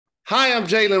Hi, I'm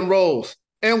Jalen Rose,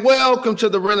 and welcome to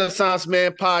the Renaissance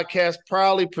Man podcast,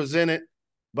 proudly presented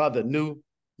by the New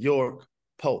York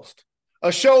Post,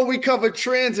 a show we cover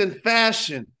trends in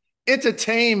fashion,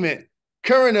 entertainment,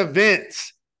 current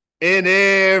events, and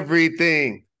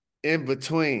everything in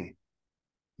between.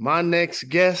 My next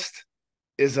guest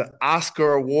is an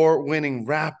Oscar award-winning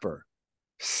rapper,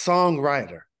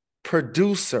 songwriter,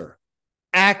 producer,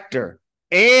 actor,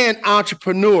 and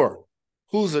entrepreneur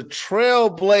who's a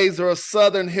trailblazer of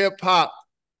Southern hip hop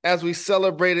as we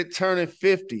celebrated turning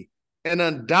 50, and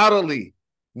undoubtedly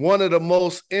one of the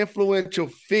most influential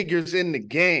figures in the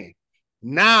game.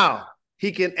 Now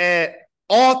he can add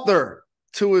author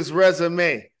to his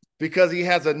resume because he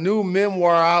has a new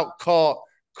memoir out called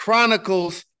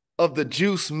Chronicles of the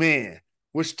Juiceman,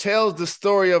 which tells the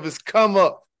story of his come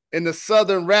up in the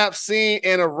Southern rap scene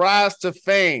and a rise to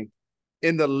fame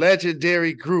in the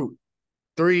legendary group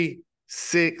 3-6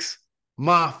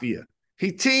 Mafia.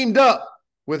 He teamed up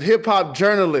with hip hop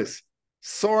journalist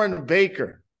Soren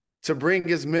Baker to bring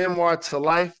his memoir to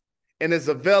life, and is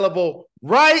available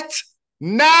right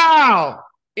now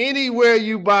anywhere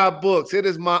you buy books. It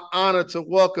is my honor to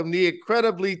welcome the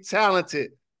incredibly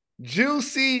talented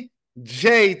Juicy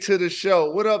J to the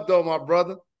show. What up, though, my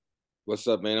brother? What's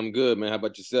up, man? I'm good, man. How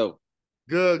about yourself?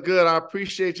 Good, good. I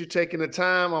appreciate you taking the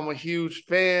time. I'm a huge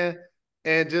fan.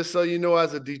 And just so you know,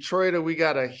 as a Detroiter, we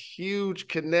got a huge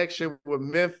connection with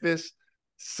Memphis.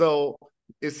 So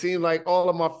it seems like all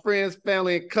of my friends,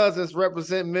 family, and cousins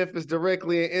represent Memphis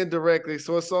directly and indirectly.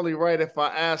 So it's only right if I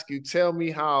ask you, tell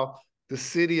me how the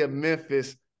city of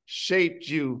Memphis shaped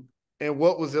you and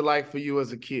what was it like for you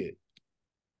as a kid?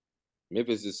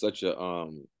 Memphis is such a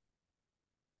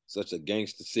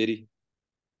gangster city.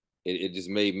 It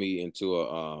just made me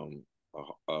into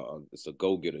it's a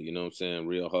go-getter, you know what I'm saying?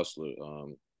 Real hustler.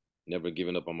 Never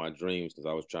giving up on my dreams because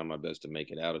I was trying my best to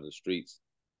make it out of the streets.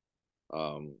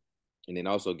 And then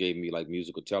also gave me like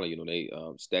musical talent. You know, they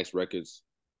Stax Records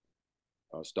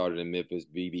started in Memphis.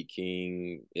 B.B.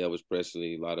 King, Elvis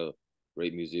Presley, a lot of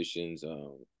great musicians.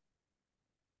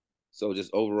 So just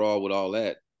overall with all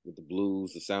that, with the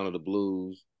blues, the sound of the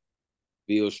blues,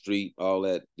 Beale Street, all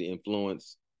that, the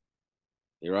influence.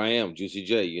 Here I am, Juicy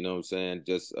J, you know what I'm saying?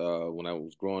 Just when I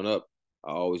was growing up,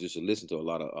 I always used to listen to a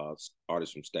lot of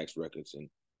artists from Stax Records and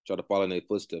try to follow in their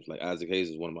footsteps. Like Isaac Hayes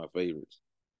is one of my favorites.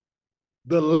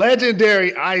 The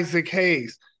legendary Isaac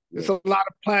Hayes. There's Yeah. a lot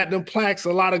of platinum plaques,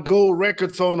 a lot of gold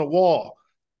records on the wall.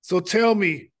 So tell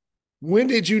me, when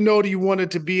did you know that you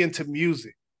wanted to be into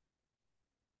music?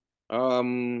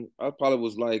 I probably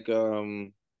was like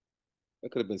I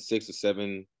could have been 6 or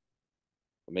 7,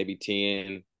 or maybe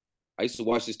 10. I used to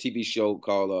watch this TV show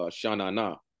called Sha Na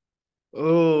Na.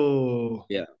 Oh.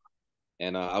 Yeah.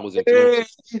 And I was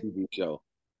influenced by the TV show.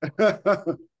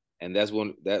 And that's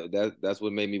what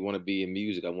made me want to be in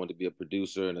music. I wanted to be a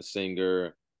producer and a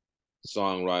singer,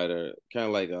 songwriter, kind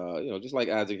of like just like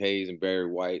Isaac Hayes and Barry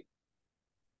White.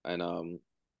 And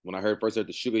when I first heard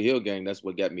the Sugar Hill Gang, that's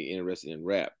what got me interested in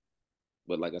rap.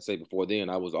 But like I say before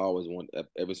then, I was always one.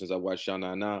 Ever since I watched Sha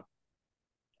Na Na,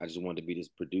 I just wanted to be this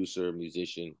producer,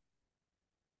 musician.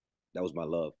 That was my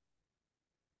love.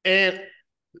 And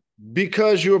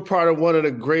because you're part of one of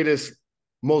the greatest,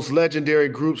 most legendary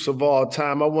groups of all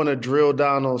time, I want to drill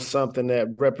down on something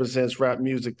that represents rap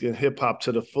music and hip hop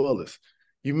to the fullest.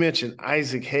 You mentioned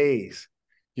Isaac Hayes.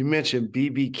 You mentioned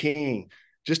B.B. King.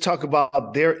 Just talk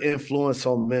about their influence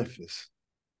on Memphis.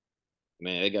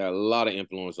 Man, they got a lot of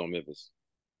influence on Memphis.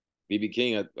 B.B.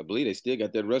 King, I believe they still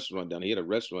got that restaurant down there. He had a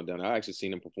restaurant down there. I actually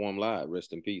seen him perform live.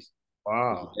 Rest in peace.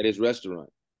 Wow. At his restaurant.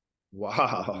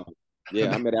 Wow.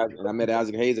 Yeah, I met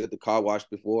Isaac Hayes at the car wash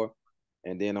before,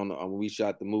 and then when we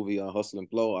shot the movie Hustle and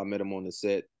Flow, I met him on the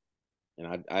set,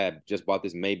 and I had just bought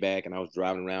this Maybach, and I was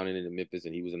driving around in it in Memphis,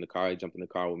 and he was in the car. He jumped in the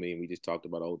car with me, and we just talked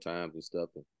about old times and stuff.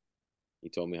 And he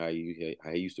told me how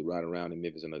he used to ride around in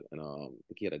Memphis, and I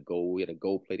think he had a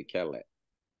gold plated Cadillac.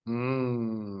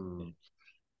 Mm.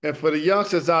 And for the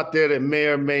youngsters out there that may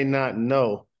or may not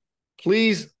know,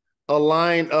 please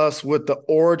align us with the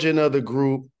origin of the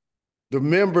group, the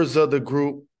members of the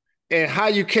group, and how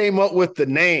you came up with the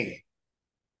name.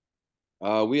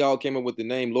 We all came up with the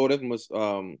name. Lord Infamous. He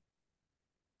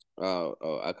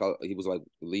was like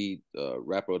the lead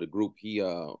rapper of the group. He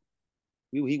was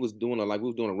doing we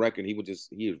was doing a record. He was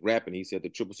rapping. He said the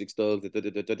 666 thugs,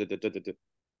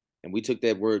 and we took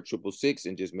that word 666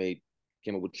 and just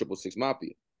came up with 666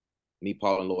 Mafia. Me,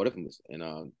 Paul, and Lord Infamous,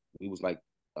 and we was like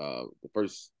the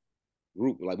first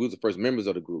group. Like we was the first members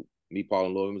of the group. Me, Paul,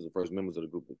 and Lord Infamous, the first members of the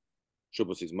group of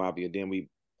 666 Mafia. And then we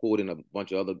pulled in a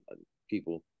bunch of other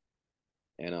people,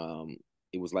 and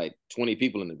it was like 20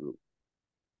 people in the group.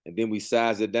 And then we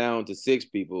sized it down to 6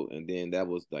 people, and then that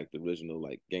was like the original,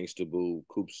 like Gangsta Boo,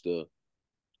 Koopsta,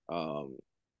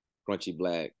 Crunchy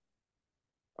Black,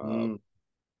 Mm.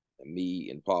 and me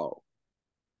and Paul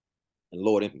and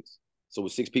Lord Infamous. So it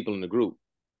was 6 people in the group.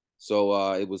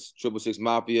 So it was 666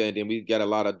 Mafia, and then we got a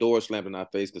lot of doors slammed in our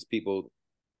face because people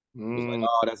was like, Mm.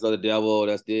 "Oh, that's the devil,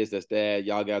 that's this, that's that.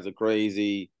 Y'all guys are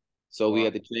crazy." So we Wow.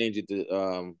 had to change it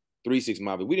to 36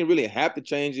 Mafia. We didn't really have to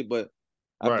change it, but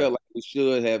I Right. felt like we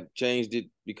should have changed it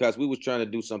because we was trying to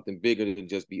do something bigger than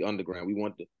just be underground. We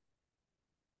wanted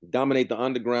to dominate the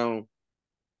underground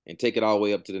and take it all the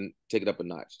way up to take it up a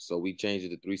notch. So we changed it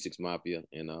to 36 Mafia,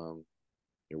 and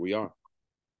here we are.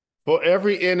 For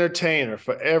every entertainer,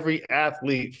 for every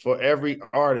athlete, for every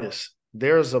artist,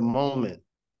 there's a moment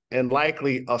and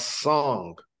likely a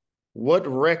song. What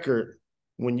record,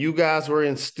 when you guys were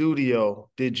in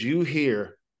studio, did you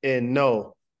hear and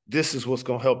know this is what's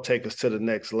going to help take us to the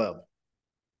next level?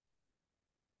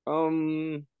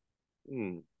 Um,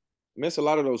 Miss a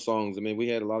lot of those songs. I mean, we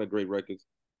had a lot of great records.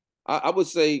 I would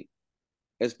say,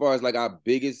 as far as like our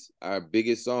biggest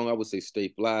song, I would say "Stay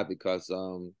Fly" because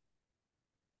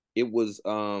it was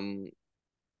um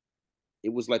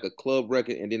it was like a club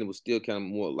record, and then it was still kind of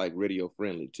more like radio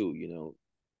friendly too.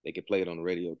 They could play it on the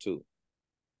radio too,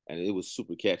 and it was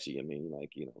super catchy. I mean,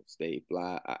 like "Stay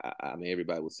Fly." I mean,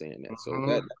 everybody was saying that. So Mhm.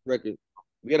 that record,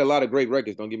 we had a lot of great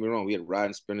records. Don't get me wrong, we had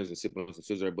Riding Spinners and Sipping on some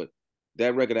Scissor, but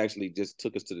that record actually just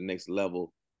took us to the next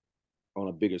level on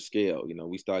a bigger scale.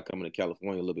 We started coming to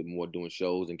California a little bit more, doing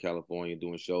shows in California,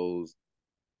 doing shows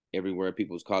everywhere.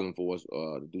 People was calling for us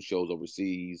to do shows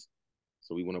overseas.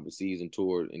 So we went overseas and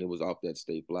toured, and it was off that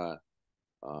Stay Fly,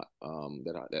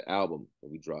 that album that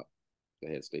we dropped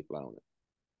that had Stay Fly on it.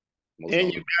 Most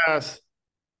And you guys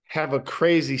have a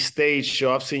crazy stage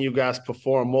show. I've seen you guys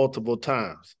perform multiple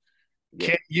times. yeah.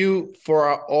 Can you, for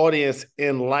our audience,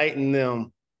 enlighten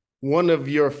them one of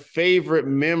your favorite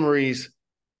memories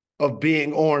of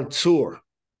being on tour?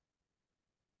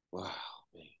 Wow,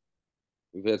 man.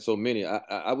 We've had so many.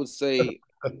 I would say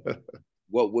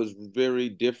what was very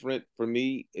different for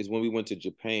me is when we went to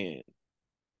Japan.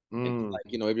 And Mm.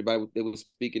 like, everybody they was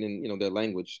speaking in, their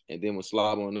language. And then when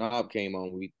Slava and Knob came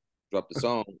on, we dropped the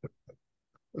song.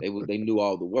 They knew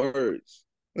all the words.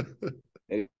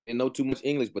 They didn't know too much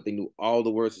English, but they knew all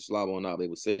the words to Slava and Knob. They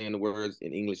were saying the words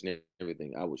in English and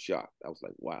everything. I was shocked. I was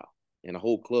like, wow. And the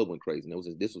whole club went crazy.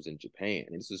 And this was in Japan.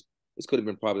 And this could have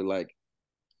been probably like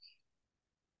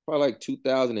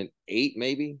 2008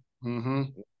 maybe, Mm-hmm.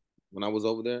 when I was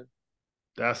over there.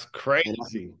 That's And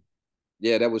crazy.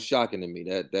 yeah, that was shocking to me.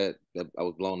 That I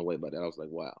was blown away by that. I was like,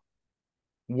 wow.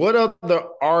 What other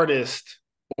artists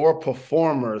or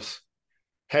performers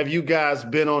have you guys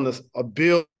been on a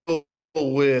bill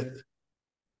with,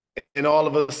 and all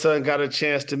of a sudden got a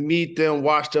chance to meet them,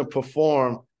 watch them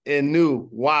perform, and knew,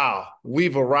 wow,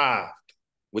 we've arrived?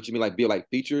 What you mean, like be like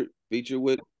featured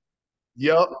with?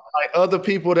 Yep. Like other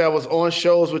people that was on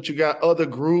shows with you, got other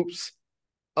groups,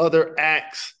 other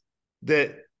acts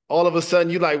that all of a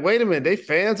sudden you like, wait a minute, they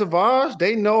fans of ours?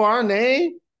 They know our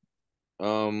name?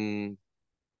 Man,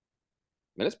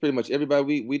 that's pretty much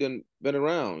everybody we done been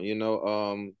around.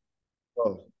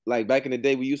 Oh. Like back in the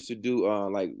day, we used to do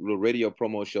like little radio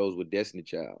promo shows with Destiny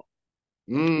Child.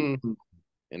 Mm.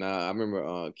 And I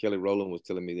remember Kelly Rowland was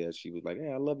telling me that she was like,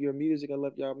 "Hey, I love your music. I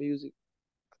love y'all music."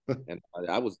 And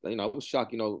I was, I was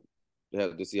shocked,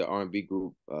 to see an R&B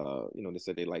group. They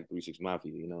said they like 36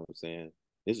 Mafia. You know what I'm saying?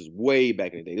 This is way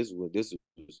back in the day. This was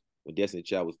when Destiny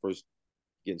Child was first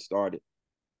getting started.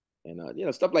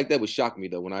 And stuff like that would shock me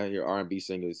though when I hear R&B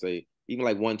singers say, even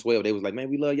like 112, they was like, "Man,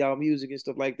 we love y'all music" and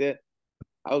stuff like that.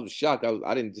 I was shocked.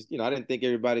 I didn't just, I didn't think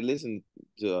everybody listened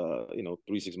to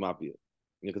 36 Mafia.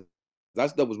 Because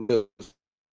that stuff was real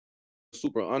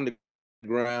super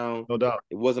underground. No doubt.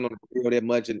 It wasn't on the radio that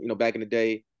much, and back in the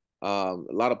day, a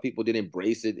lot of people didn't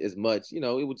embrace it as much. It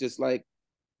was just like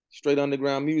straight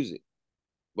underground music.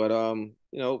 But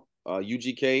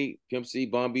UGK, Pimp C,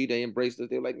 Bun B, they embraced us.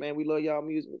 They were like, "Man, we love y'all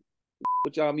music.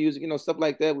 With y'all music, stuff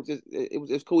like that was just it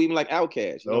was cool. Even like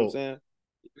Outkast, you know what I'm No. saying?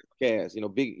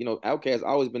 Outkast, big, Outkast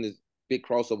always been this big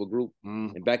crossover group.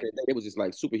 Mm. And back in the day, it was just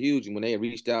like super huge. And when they had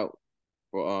reached out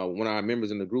for one of our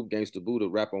members in the group, Gangsta Boo, to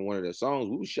rap on one of their songs,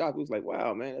 we was shocked. We was like,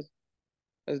 wow, man,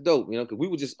 that's dope, because we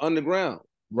were just underground.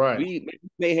 Right. We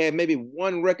may have maybe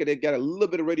one record that got a little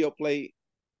bit of radio play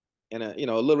and a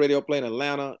little radio play in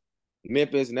Atlanta,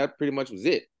 Memphis, and that pretty much was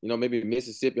it. Maybe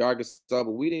Mississippi, Arkansas,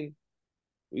 but we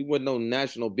wasn't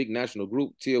no big national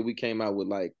group till we came out with,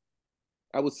 like,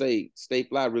 I would say Stay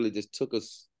Fly really just took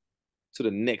us to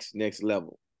the next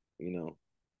level.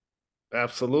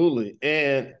 Absolutely.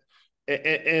 And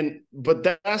But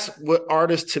that's what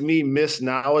artists to me miss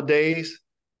nowadays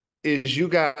is you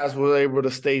guys were able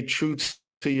to stay true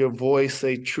to your voice,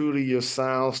 stay true to your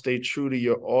sound, stay true to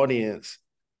your audience.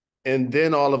 And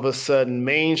then all of a sudden,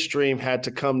 mainstream had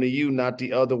to come to you, not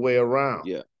the other way around.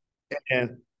 Yeah.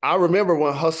 And I remember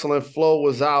when Hustle and Flow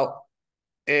was out,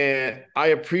 and I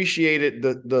appreciated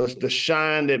the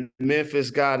shine that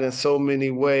Memphis got in so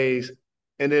many ways.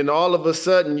 And then all of a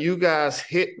sudden, you guys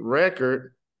hit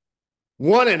record,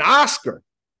 won an Oscar.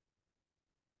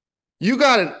 You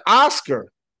got an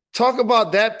Oscar. Talk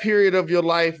about that period of your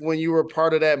life when you were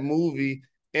part of that movie,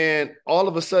 and all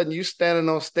of a sudden you standing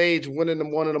on stage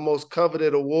winning one of the most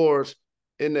coveted awards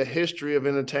in the history of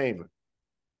entertainment.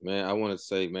 Man, I want to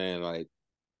say, man, like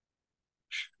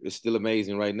it's still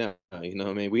amazing right now. You know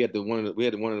what I mean? We had one of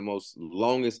the most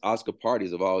longest Oscar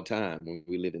parties of all time when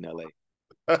we lived in LA.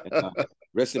 And,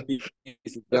 rest in peace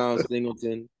to John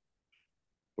Singleton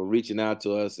for reaching out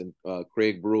to us, and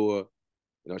Craig Brewer.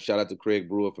 You know, shout out to Craig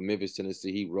Brewer from Memphis,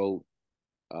 Tennessee. He wrote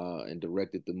and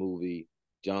directed the movie.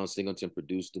 John Singleton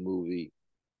produced the movie.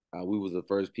 We was the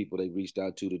first people they reached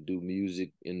out to do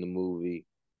music in the movie.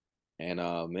 And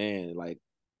man, like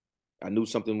I knew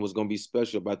something was gonna be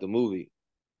special about the movie,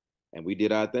 and we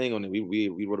did our thing on it.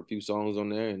 We wrote a few songs on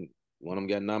there, and one of them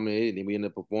got nominated, and we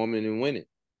ended up performing and winning.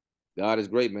 God is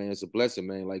great, man. It's a blessing,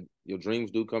 man. Like your dreams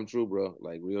do come true, bro.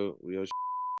 Like real.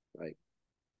 Like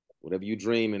whatever you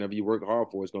dream and whatever you work hard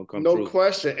for, it's gonna come No true.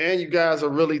 question. And you guys are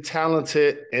really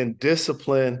talented and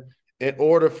disciplined in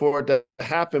order for it to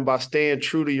happen by staying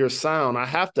true to your sound. I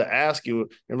have to ask you,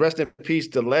 and rest in peace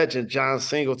to legend John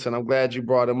Singleton. I'm glad you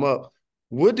brought him up.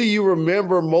 What do you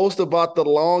remember most about the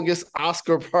longest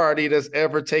Oscar party that's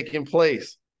ever taken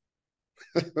place?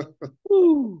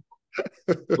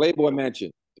 Playboy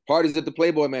Mansion. The parties at the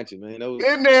Playboy Mansion, man.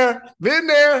 Been there, been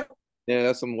there. Yeah,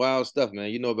 that's some wild stuff, man.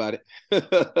 You know about it.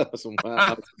 Some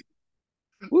wild.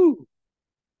 Woo.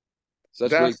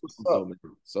 Such great That's what's up. man.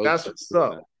 That's Such what's great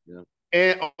up. time. Yeah.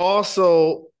 And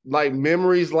also, like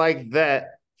memories like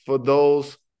that for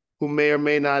those who may or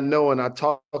may not know, and I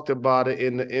talked about it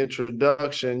in the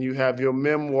introduction, you have your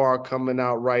memoir coming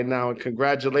out right now, and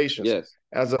congratulations. Yes.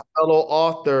 As a fellow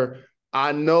author,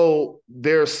 I know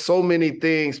there's so many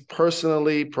things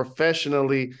personally,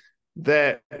 professionally,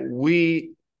 that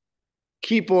we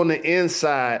keep on the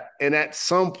inside. And at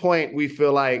some point, we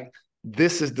feel like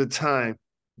this is the time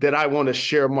that I want to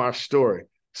share my story.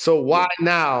 So why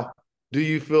now do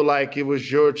you feel like it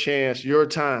was your chance, your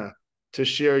time to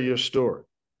share your story?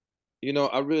 You know,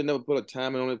 I really never put a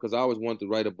timing on it because I always wanted to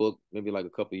write a book maybe like a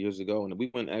couple of years ago. And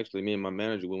we went actually, me and my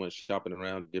manager, we went shopping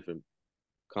around different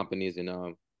companies,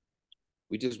 and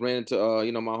we just ran into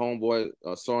you know, my homeboy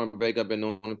Soren Bake. I've been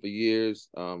knowing him for years.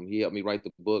 He helped me write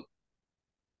the book,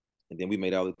 and then we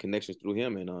made all the connections through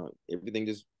him, and everything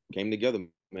just came together,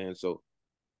 man. So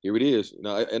here it is. You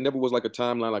know, it never was like a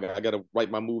timeline. Like I got to write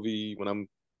my movie when I'm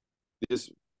this,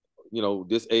 you know,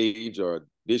 this age or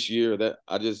this year. That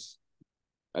I just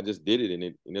did it,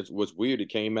 and it's what's weird. It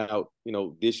came out, you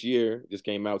know, this year. Just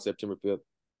came out September 5th.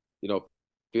 You know,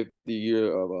 50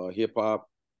 year of hip hop,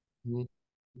 Mm-hmm.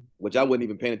 which I wasn't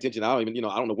even paying attention. I don't even, you know,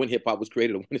 I don't know when hip hop was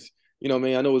created or when it's, you know what I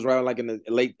mean? I know it was around like in the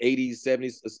late 80s,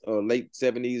 70s, late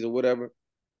 70s or whatever.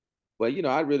 But, you know,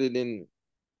 I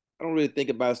don't really think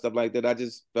about stuff like that. I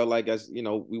just felt like, as you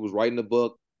know, we was writing a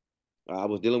book. I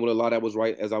was dealing with a lot.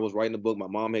 As I was writing the book. My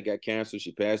mom had got cancer.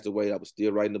 She passed away. I was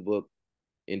still writing the book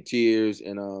in tears.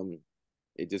 And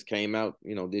it just came out,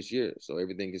 you know, this year. So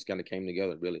everything just kind of came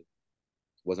together, really.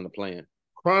 Wasn't a plan.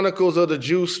 Chronicles of the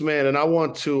Juiceman, and I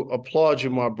want to applaud you,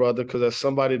 my brother, because as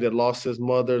somebody that lost his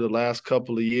mother the last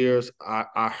couple of years,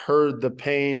 I heard the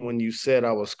pain when you said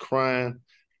I was crying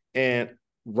and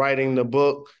writing the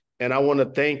book. And I want to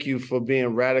thank you for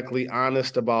being radically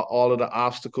honest about all of the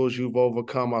obstacles you've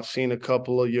overcome. I've seen a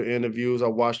couple of your interviews. I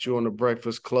watched you on the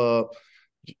Breakfast Club.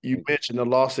 You mentioned the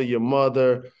loss of your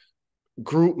mother,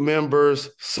 group members,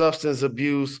 substance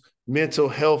abuse, mental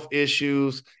health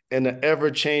issues, and the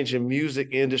ever-changing music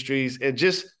industries, and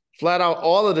just flat out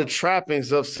all of the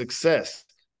trappings of success.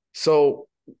 So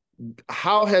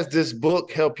how has this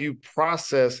book helped you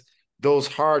process those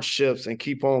hardships and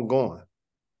keep on going?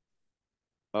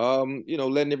 You know,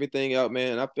 letting everything out,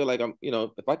 man. I feel like I'm, you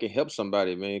know, if I can help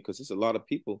somebody, man, because there's a lot of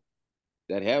people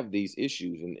that have these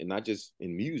issues, and not just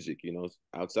in music, you know,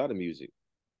 outside of music,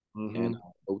 and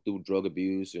go through drug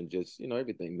abuse and just, you know,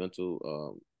 everything,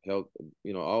 mental health,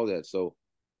 you know, all that. So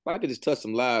if I could just touch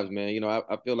some lives, man, you know,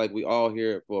 I feel like we all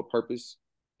here for a purpose,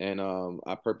 and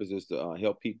our purpose is to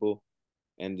help people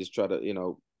and just try to, you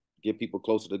know, get people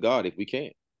closer to God if we can.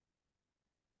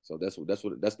 So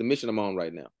that's the mission I'm on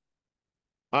right now.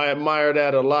 I admire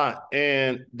that a lot.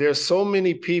 And there's so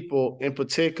many people in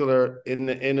particular in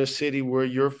the inner city where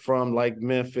you're from, like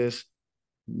Memphis,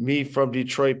 me from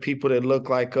Detroit, people that look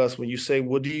like us. When you say,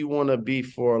 what do you want to be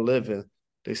for a living?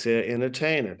 They say an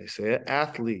entertainer. They say an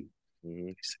athlete. Mm-hmm.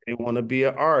 They say they want to be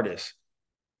an artist.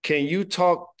 Can you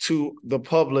talk to the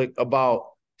public about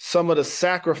some of the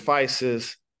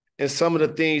sacrifices and some of the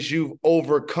things you've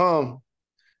overcome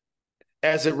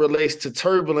as it relates to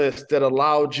turbulence that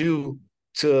allowed you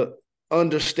to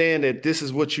understand that this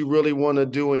is what you really want to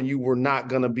do and you were not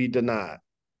going to be denied?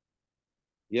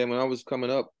 Yeah, when I was coming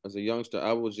up as a youngster,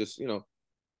 I was just,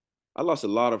 I lost a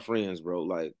lot of friends, bro.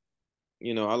 Like,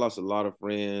 I lost a lot of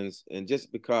friends, and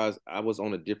just because I was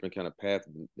on a different kind of path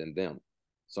than them.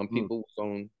 Some Mm. people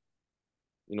was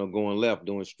on, going left,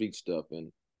 doing street stuff,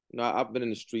 and I've been in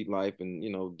the street life and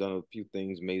done a few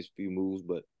things, made a few moves,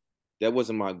 but that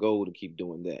wasn't my goal to keep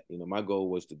doing that. My goal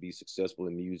was to be successful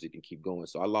in music and keep going.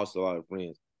 So I lost a lot of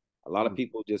friends. A lot of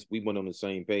people just we went on the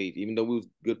same page, even though we was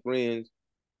good friends.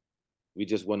 We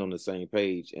just went on the same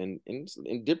page, and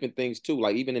different things too.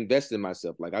 Like even investing in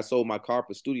myself. Like I sold my car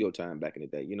for studio time back in the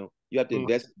day. You have to Mm.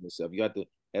 invest in yourself. You have to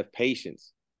have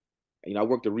patience. And, I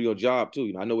worked a real job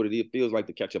too. I know what it feels like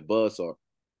to catch a bus or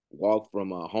walk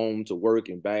from home to work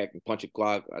and back and punch a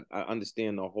clock. I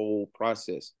understand the whole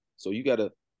process. So you got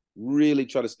to really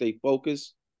try to stay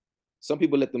focused. Some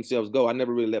people let themselves go. I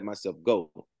never really let myself go.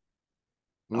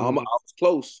 I Mm. was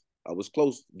close. I was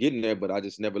close getting there, but I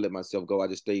just never let myself go. I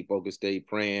just stayed focused, stayed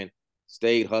praying,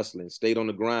 stayed hustling, stayed on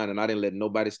the grind, and I didn't let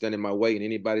nobody stand in my way. And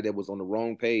anybody that was on the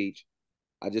wrong page,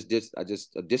 I just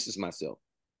distanced myself,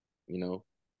 you know.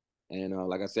 And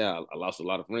like I said, I lost a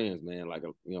lot of friends, man. Like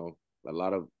a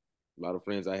lot of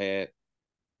friends I had,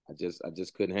 I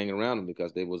just couldn't hang around them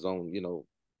because they was on,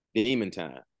 demon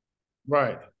time.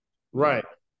 Right, You know. right.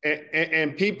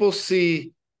 And people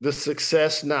see the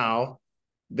success now.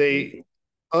 They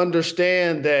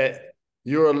understand that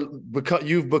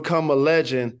you've become a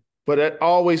legend, but I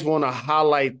always want to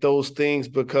highlight those things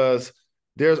because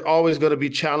there's always going to be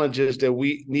challenges that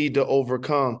we need to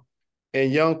overcome.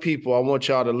 And young people, I want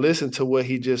y'all to listen to what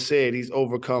he just said. He's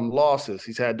overcome losses.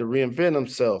 He's had to reinvent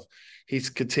himself. He's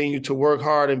continued to work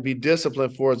hard and be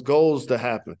disciplined for his goals to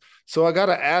happen. So I got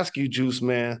to ask you,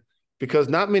 Juiceman, because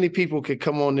not many people can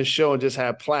come on this show and just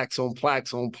have plaques on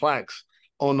plaques on plaques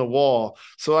on the wall.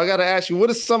 So I got to ask you, what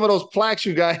are some of those plaques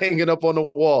you got hanging up on the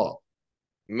wall?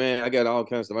 Man, I got all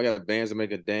kinds of stuff. I got bands that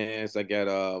make a dance. I got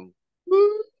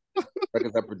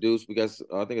records I produced because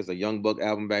I think it's a Young Buck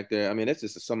album back there. I mean, that's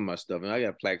just some of my stuff. And I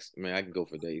got plaques. Man, I can go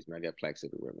for days, man. I got plaques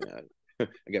everywhere, man.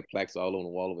 I got plaques all on the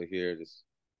wall over here. Just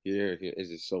here. It's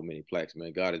just so many plaques,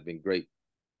 man. God has been great.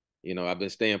 I've been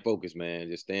staying focused, man.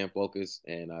 Just staying focused,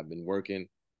 and I've been working.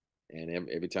 And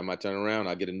every time I turn around,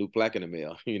 I get a new plaque in the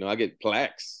mail. I get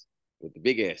plaques with the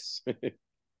big S. So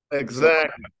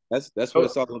Exactly. that's what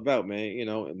it's all about, man.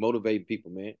 Motivate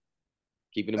people, man.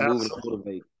 Keeping it moving and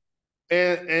Absolutely.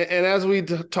 motivate. And as we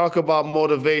talk about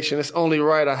motivation, it's only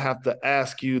right I have to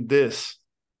ask you this.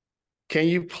 Can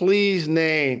you please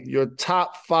name your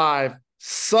top 5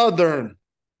 Southern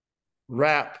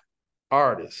rap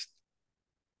artists?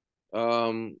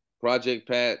 Project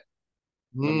Pat,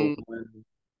 number Mm. 1.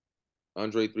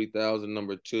 Andre 3000,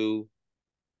 number 2.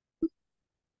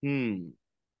 Hmm.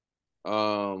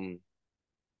 Um.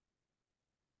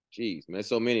 Jeez, man,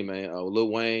 so many, man. Lil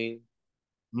Wayne.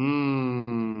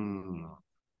 Mm.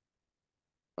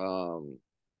 Um.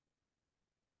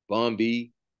 Bun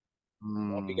B. He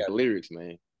Mm. got lyrics,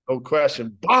 man. No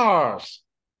question. Bars.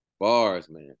 Bars,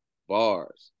 man.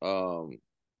 Bars.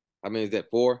 I mean, is that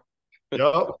 4?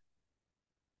 Yup.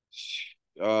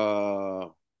 Uh,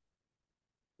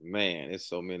 man, it's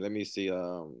so many. Let me see.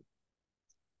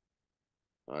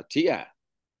 Ti.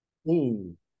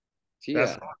 Ooh. Ti.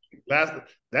 That's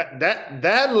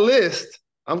that list.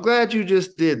 I'm glad you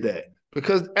just did that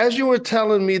because as you were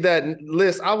telling me that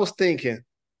list, I was thinking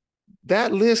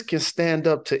that list can stand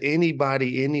up to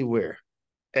anybody anywhere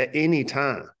at any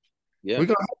time. Yeah.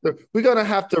 We're gonna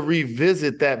have to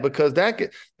revisit that because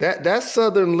that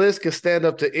Southern list can stand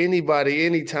up to anybody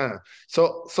anytime.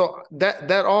 So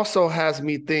that also has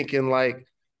me thinking like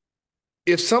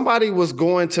if somebody was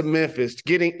going to Memphis,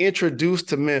 getting introduced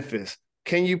to Memphis,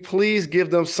 can you please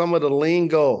give them some of the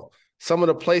lingo, some of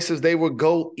the places they would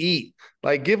go eat?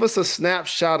 Like, give us a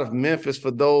snapshot of Memphis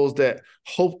for those that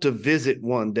hope to visit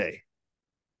one day.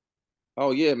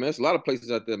 Oh yeah, man. There's a lot of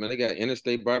places out there, man. They got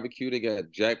Interstate Barbecue. They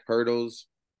got Jack Purtle's.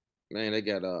 Man, they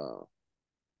got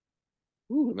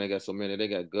man, they got so many. They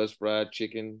got Gus Fried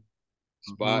Chicken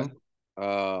Spot, Mm-hmm.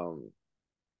 um,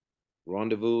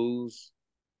 Rendezvous.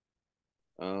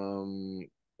 Um,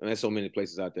 And there's so many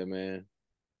places out there, man.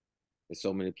 There's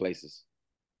so many places.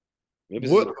 Maybe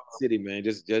this is What? a city, man.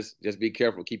 Just be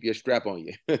careful. Keep your strap on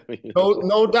you. You know?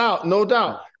 No doubt, no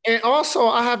doubt. And also,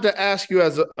 I have to ask you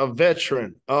as a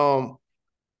veteran.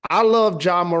 I love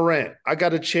John Morant. I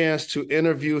got a chance to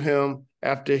interview him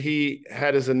after he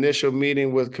had his initial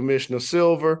meeting with Commissioner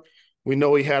Silver. We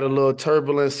know he had a little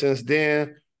turbulence since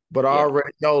then, but I Yeah.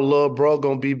 already know Lil Bro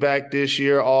gonna be back this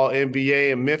year, all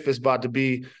NBA, and Memphis about to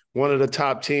be one of the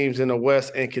top teams in the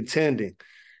West and contending.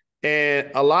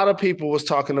 And a lot of people was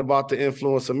talking about the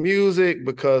influence of music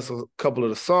because a couple of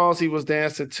the songs he was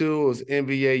dancing to was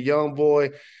NBA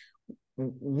YoungBoy.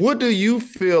 What do you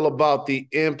feel about the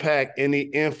impact and the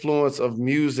influence of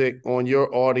music on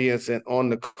your audience and on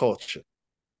the culture?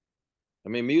 I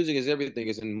mean, music is everything.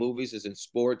 It's in movies, it's in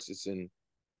sports, it's in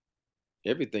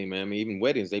everything, man. I mean, even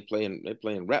weddings, they playing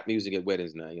rap music at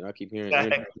weddings now. You know, I keep hearing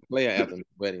player anthem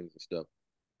weddings and stuff.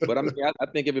 But I mean, I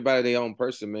think everybody their own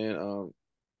person, man.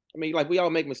 I mean, like we all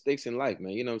make mistakes in life,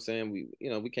 man. You know what I'm saying?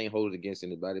 We can't hold it against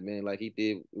anybody, man. Like he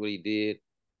did what he did.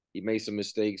 He made some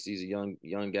mistakes. He's a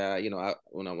young guy. You know,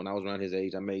 when I was around his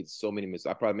age, I made so many mistakes.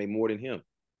 I probably made more than him.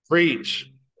 Preach.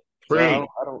 So Preach.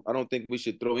 I don't think we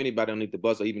should throw anybody underneath the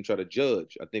bus or even try to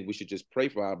judge. I think we should just pray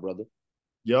for our brother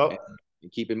Yep.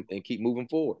 and keep moving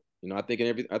forward. You know, I think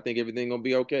everything gonna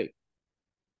be okay.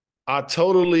 I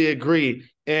totally agree.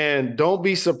 And don't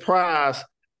be surprised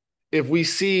if we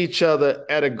see each other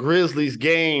at a Grizzlies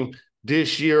game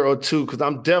this year or two, because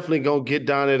I'm definitely going to get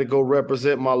down there to go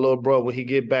represent my little bro when he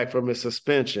get back from his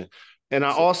suspension. And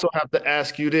I So, also have to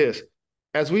ask you this.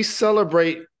 As we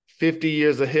celebrate 50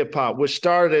 years of hip hop, which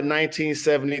started in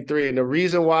 1973, and the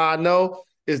reason why I know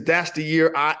is that's the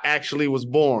year I actually was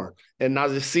born. And I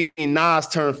just see Nas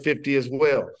turn 50 as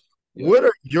well. yeah. What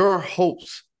are your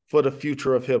hopes for the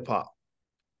future of hip hop?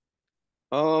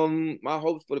 My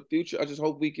hopes for the future. I just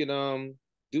hope we can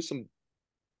do some.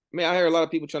 I mean, I hear a lot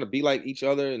of people trying to be like each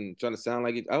other and trying to sound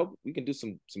like it. I hope we can do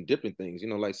some different things. You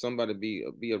know, like somebody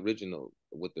be original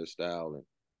with their style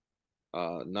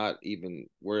and not even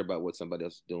worry about what somebody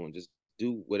else is doing. Just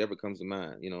do whatever comes to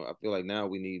mind. You know, I feel like now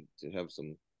we need to have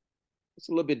some. It's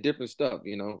a little bit different stuff.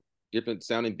 You know, different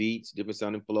sounding beats, different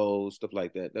sounding flows, stuff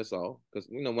like that. That's all. Because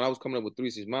you know, when I was coming up with 3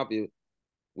 6 Mafia,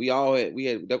 we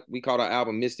called our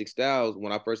album Mystic Styles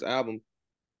when our first album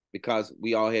because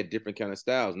we all had different kind of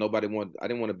styles. I didn't want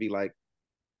to be like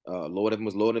Lord of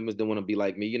us didn't want to be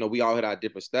like me. You know, we all had our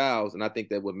different styles, and I think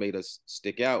that what made us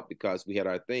stick out because we had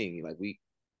our thing. Like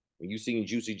when you sing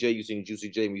Juicy J, you sing Juicy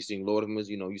J. When you sing Lord of us,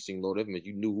 you know, you sing Lord of us.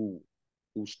 You knew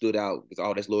who stood out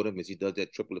because that's Lord of us. He does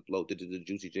that triplet flow. The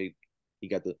Juicy J, he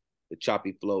got the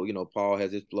choppy flow. You know, Paul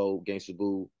has his flow. Gangsta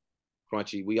Boo,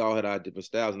 Crunchy. We all had our different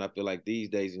styles, and I feel like these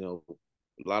days, you know,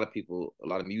 a lot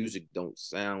of music don't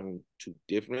sound too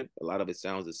different. A lot of it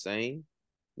sounds the same,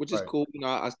 which is Right. cool. You know,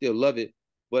 I still love it.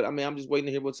 But I mean, I'm just waiting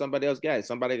to hear what somebody else got. If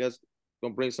somebody else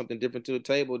gonna bring something different to the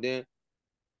table, then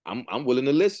I'm willing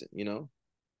to listen. You know,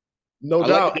 No I like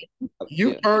doubt.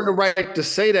 You yeah, earned the right to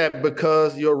say that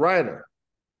because you're a writer,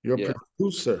 you're a yeah,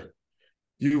 producer,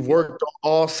 you've yeah, worked on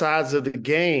all sides of the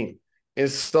game.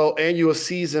 And you're a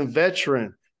seasoned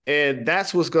veteran. And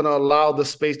that's what's going to allow the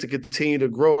space to continue to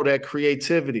grow that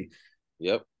creativity.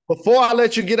 yep. Before I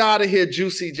let you get out of here,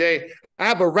 Juicy J, I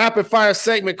have a rapid fire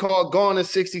segment called Gone in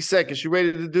 60 Seconds. You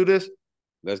ready to do this?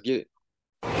 Let's get it.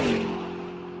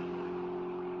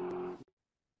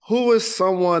 Who is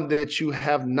someone that you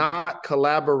have not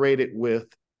collaborated with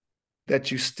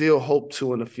that you still hope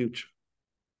to in the future?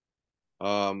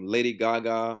 Lady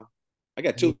Gaga. I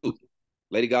got two.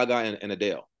 Lady Gaga and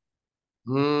Adele.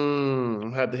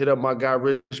 I have to hit up my guy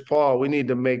Rich Paul. We need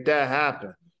to make that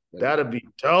happen. That'd be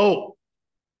dope.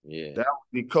 Yeah. That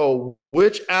would be cool.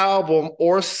 Which album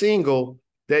or single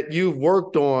that you've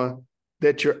worked on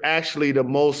that you're actually the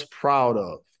most proud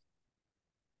of?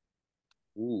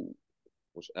 Ooh,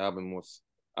 which album was?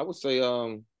 I would say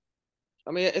I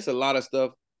mean, it's a lot of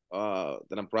stuff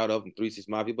that I'm proud of from 3 6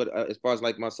 Mafia. But as far as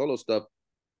like my solo stuff,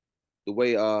 the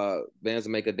way Bands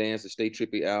That Make a Dance, the Stay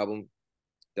Trippy album,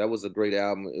 that was a great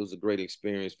album. It was a great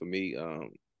experience for me.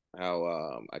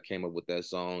 How I came up with that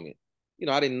song, and you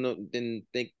know, I didn't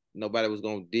think nobody was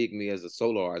gonna dig me as a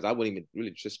solo artist. I wasn't even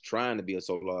really just trying to be a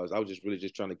solo artist. I was just really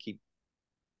just trying to keep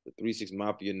the 3 6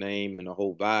 Mafia name and the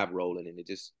whole vibe rolling, and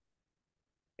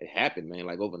it happened, man.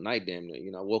 Like overnight, damn near.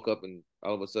 You know, I woke up and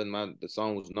all of a sudden the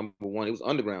song was #1. It was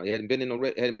underground. It hadn't been in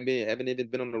the hadn't even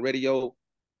been on the radio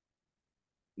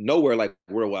nowhere like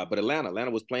worldwide, but Atlanta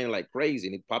was playing like crazy,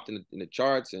 and it popped in the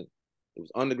charts, and it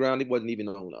was underground. It wasn't even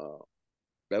on.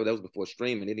 That was before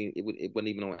streaming. It wasn't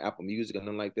even on Apple Music or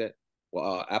nothing like that.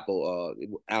 Well, Apple.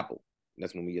 Apple.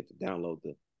 That's when we get to download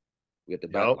We had to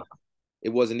buy. Yep. It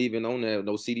wasn't even on there,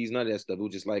 no CDs, none of that stuff. It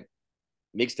was just like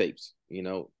mixtapes, you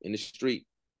know, in the street.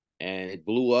 And it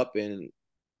blew up, and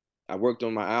I worked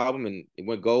on my album, and it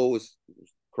went gold. It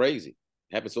was crazy.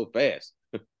 It happened so fast.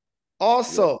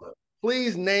 Also,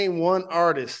 please name one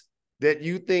artist that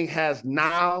you think has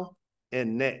now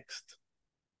and next.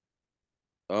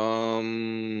 I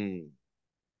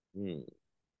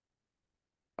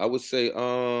would say a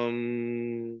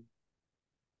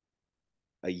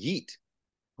Yeet.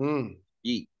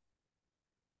 Yeet.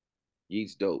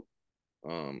 Yeet's dope.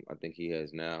 I think he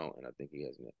has now, and I think he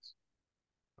has next.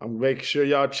 I'm making sure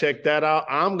y'all check that out.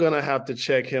 I'm gonna have to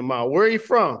check him out. Where are you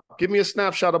from? Give me a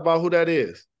snapshot about who that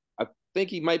is. I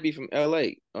think he might be from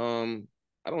LA.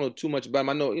 I don't know too much about him.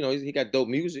 I know, you know, he got dope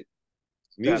music.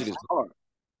 His music is hard.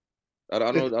 I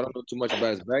don't know too much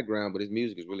about his background, but his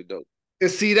music is really dope.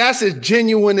 And see, that's as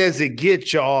genuine as it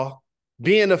gets, y'all.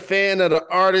 Being a fan of the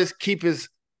artist, keep his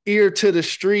ear to the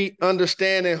street,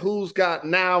 understanding who's got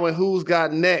now and who's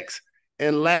got next.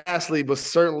 And lastly, but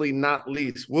certainly not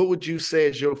least, what would you say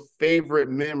is your favorite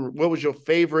memory? What was your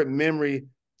favorite memory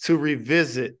to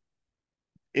revisit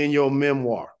in your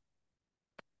memoir?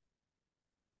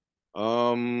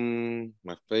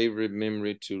 My favorite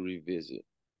memory to revisit.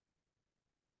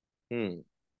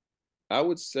 I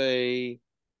would say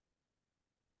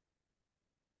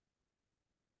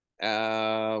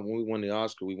when we won the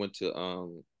Oscar, we went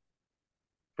to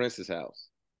Prince's house.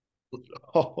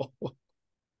 Oh,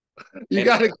 you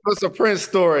got to give us a Prince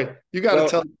story. You got to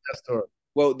tell that story.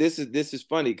 Well, this is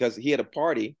funny because he had a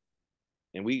party,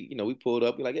 and we pulled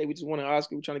up. We're like, hey, we just won an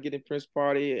Oscar. We're trying to get in Prince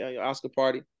party, Oscar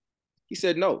party. He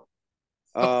said no,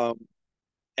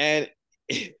 and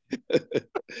I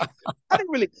didn't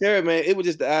really care, man. It was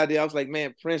just the idea. I was like,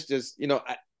 man, Prince just,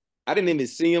 I didn't even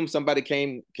see him. Somebody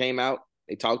came out.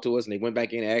 They talked to us, and they went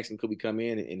back in and asked him, could we come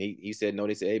in? And he said no.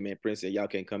 They said, hey, man, Prince said y'all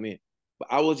can't come in. But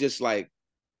I was just like,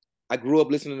 I grew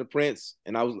up listening to Prince,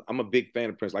 and I'm a big fan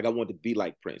of Prince. Like I wanted to be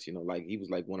like Prince, like he was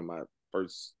like one of my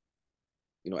first,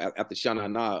 after Shana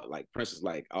Na, like Prince is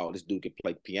like, oh, this dude can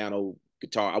play piano,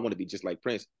 guitar. I want to be just like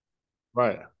Prince.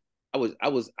 Right. I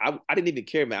didn't even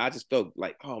care, man. I just felt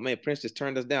like, oh man, Prince just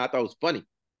turned us down. I thought it was funny,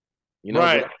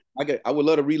 Right. I would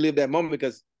love to relive that moment,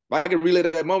 because if I could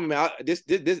relive that moment, man,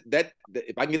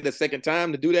 if I can get the second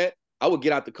time to do that, I would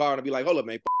get out the car and be like, hold up,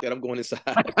 man, that, I'm going inside.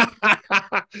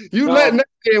 Letting that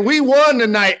in. We won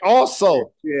tonight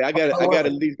also. Yeah, I got to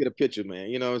at least get a picture,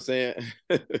 man. You know what I'm saying?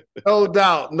 No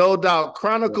doubt.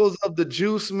 Chronicles of the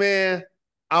Juiceman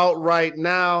out right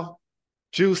now.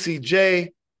 Juicy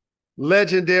J,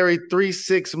 legendary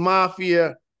 3-6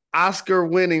 Mafia,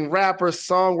 Oscar-winning rapper,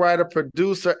 songwriter,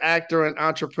 producer, actor, and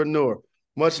entrepreneur.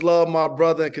 Much love, my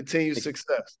brother, and continued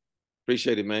success.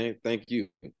 Appreciate it, man. Thank you.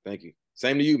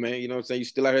 Same to you, man. You know what I'm saying? You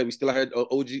still out here. We still out here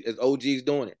OGs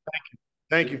doing it.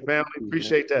 Thank you, family.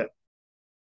 Appreciate that.